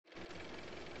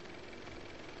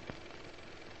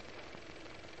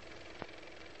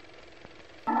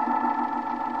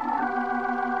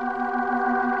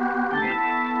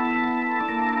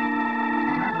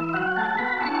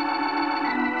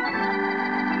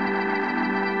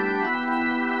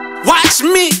watch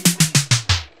me.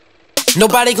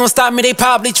 Nobody gon' stop me, they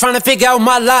probably tryna figure out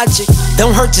my logic.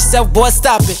 Don't hurt yourself, boy,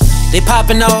 stop it. They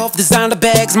popping off, designer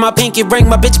bags, my pinky ring,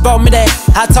 my bitch bought me that.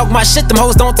 I talk my shit, them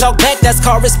hoes don't talk back, that's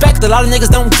called respect. A lot of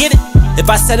niggas don't get it. If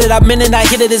I said it, I meant it, I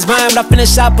hit it, it's mine, but I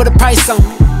finish out with a price on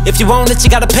it. If you want it, you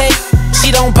gotta pay.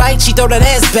 She don't bite, she throw that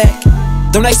ass back.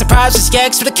 Don't act surprised, just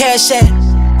ask for the cash at.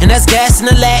 And that's gas in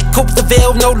the lack, coupe the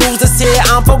Ville, no losers here.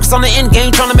 I'm focused on the end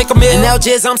game, tryna make a meal. And now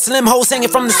jizz, I'm slim, hoes hanging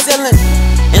from the ceiling.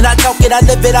 And I talk it, I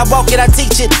live it, I walk it, I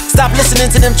teach it. Stop listening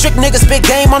to them trick niggas, big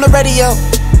game on the radio.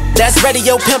 That's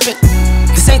radio pimpin'.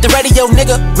 This ain't the radio,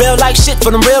 nigga. Real life shit for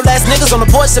them real ass niggas on the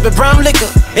porch sippin' brown liquor.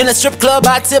 In a strip club,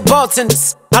 I tip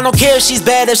bartenders. I don't care if she's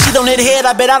bad, if she don't hit head,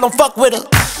 I bet I don't fuck with her.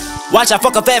 Watch, I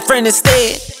fuck a fat friend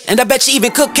instead. And I bet she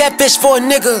even cook catfish for a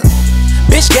nigga.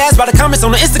 Bitch gas by the comments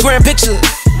on the Instagram picture.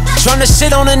 Tryna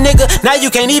shit on a nigga, now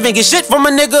you can't even get shit from a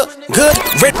nigga. Good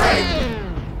rip.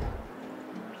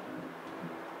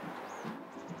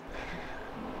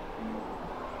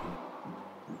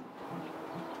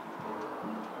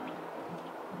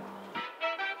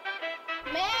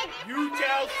 You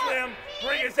tell Slim,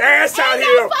 bring his ass out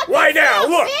here right now.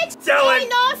 Look, tell him.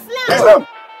 Slim!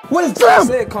 What is Slim? I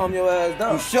said calm your ass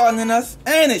down. You shortening us?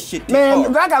 Ain't this shit?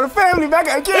 Man, I got a family, I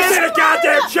got kids. This ain't a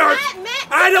goddamn church.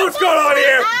 I know what's going on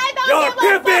here. Y'all are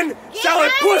pimping,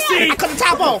 selling pussy. I cut the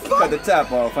top off. Cut the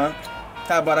top off, huh?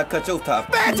 How about I cut your top?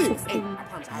 Magic! Hey,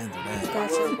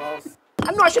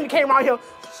 I know I shouldn't have came around here.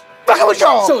 Fucking with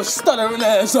y'all. So stuttering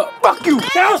ass up. Fuck you.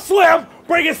 Tell Slim,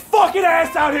 bring his fucking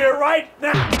ass out here right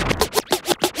now.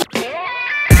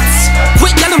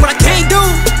 Quit yelling what I can't do.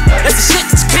 That's the shit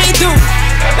that you can't do.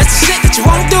 That's the shit that you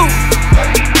won't do.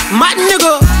 My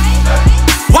nigga,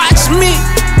 watch me.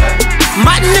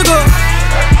 My nigga,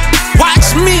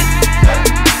 watch me.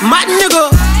 My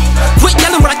nigga, quit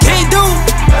yelling what I can't do.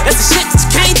 That's the shit that you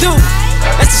can't do.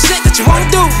 That's the shit that you won't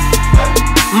do.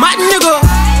 My nigga,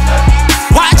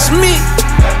 watch me.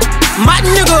 My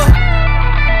nigga,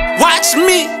 watch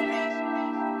me.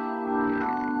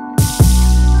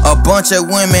 A bunch of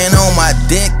women on my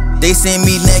dick. They send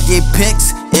me naked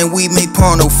pics, and we make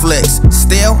porno flicks.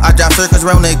 Still, I drive circles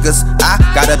around niggas. I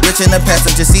got a bitch in the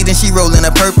passenger seat, and she rollin'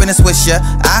 a perp in a swisher.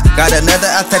 I got another,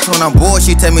 I text when I'm bored,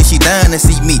 she tell me she dying to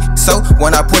see me. So,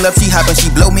 when I pull up, she hoppin',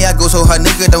 she blow me, I go so her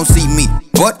nigga don't see me.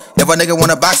 But, if a nigga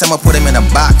wanna box, I'ma put him in a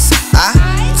box. I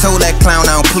told that clown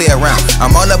I don't play around.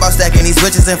 I'm all about stacking these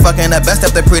riches and fucking the best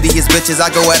of the prettiest bitches.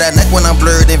 I go at her neck when I'm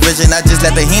blurred in vision. I just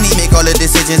let the Henny make all the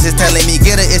decisions. It's telling me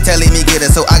get her, it's telling me get her.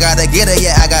 So I gotta get her,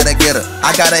 yeah, I gotta get her. I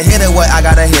gotta hit her, what? I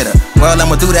gotta hit her. Well,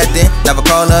 I'ma do that then. Never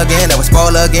call her again, never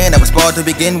spoil her again. Never spoil to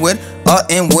begin with, or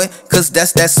end with. Cause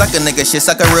that's that sucker nigga shit.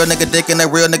 Suck a real nigga dick and a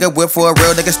real nigga whip for a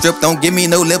real nigga strip. Don't give me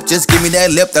no lip, just give me that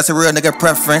lip. That's a real nigga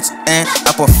preference, and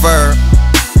I prefer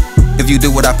if you do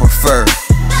what I prefer.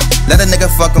 Let a nigga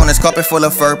fuck on his carpet full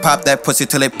of fur. Pop that pussy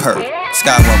till it purr.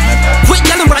 Skywalker. Quit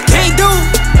yelling what I can't do.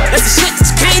 That's the shit that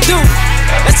you can't do.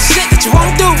 That's the shit that you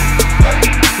won't do.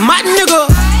 My nigga,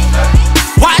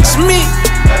 watch me.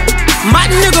 My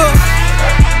nigga,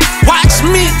 watch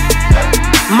me.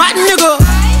 My nigga,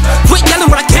 quit yelling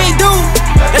what I can't do.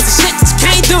 That's the shit that you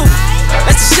can't do.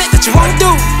 That's the shit that you won't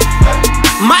do.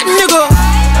 My nigga,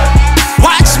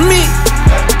 watch me.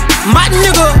 My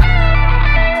nigga,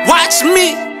 watch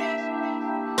me.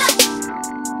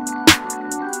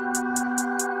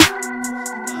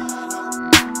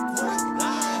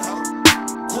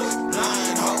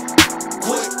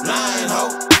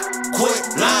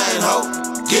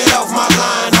 Get off my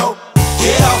line, ho.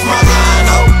 Get off my line,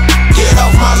 ho. Get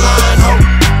off my line, ho.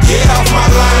 Get off my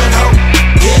line, ho.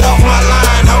 Get off my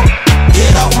line, ho.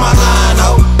 Get off my line,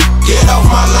 ho. Get off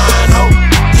my line, ho.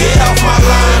 Get off my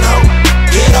line, ho.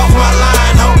 Get off my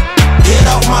line, ho. Get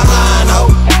off my line, ho.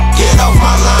 Get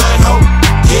off my line,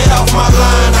 ho. Get off my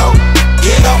line, ho.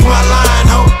 Get off my line,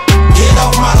 ho. Get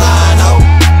off my line, ho.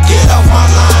 Get off my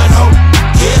line, ho.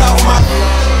 Get off my line.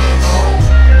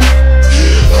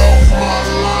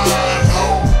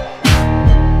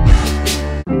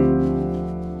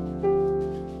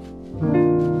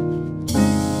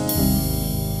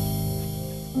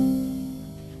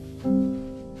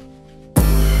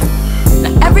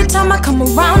 Every time I come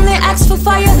around, they ask for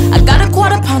fire. I got a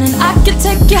 £1/4 and I can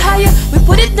take you higher. We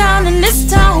put it down in this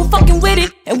town, who fucking with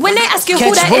it? And when they ask you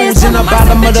who that is, Rouge in the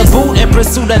bottom of the boot in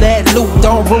pursuit of that loot.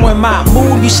 Don't ruin my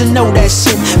mood, you should know that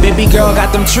shit. Baby girl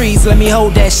got them trees, let me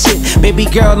hold that shit. Baby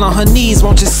girl on her knees,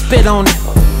 won't you spit on it?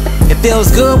 It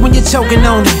feels good when you're choking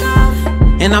on it.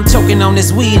 And I'm choking on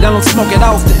this weed, I don't smoke it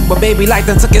often, but baby like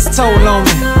done took its toll on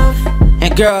me.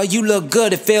 And girl, you look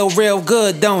good, it feel real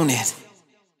good, don't it?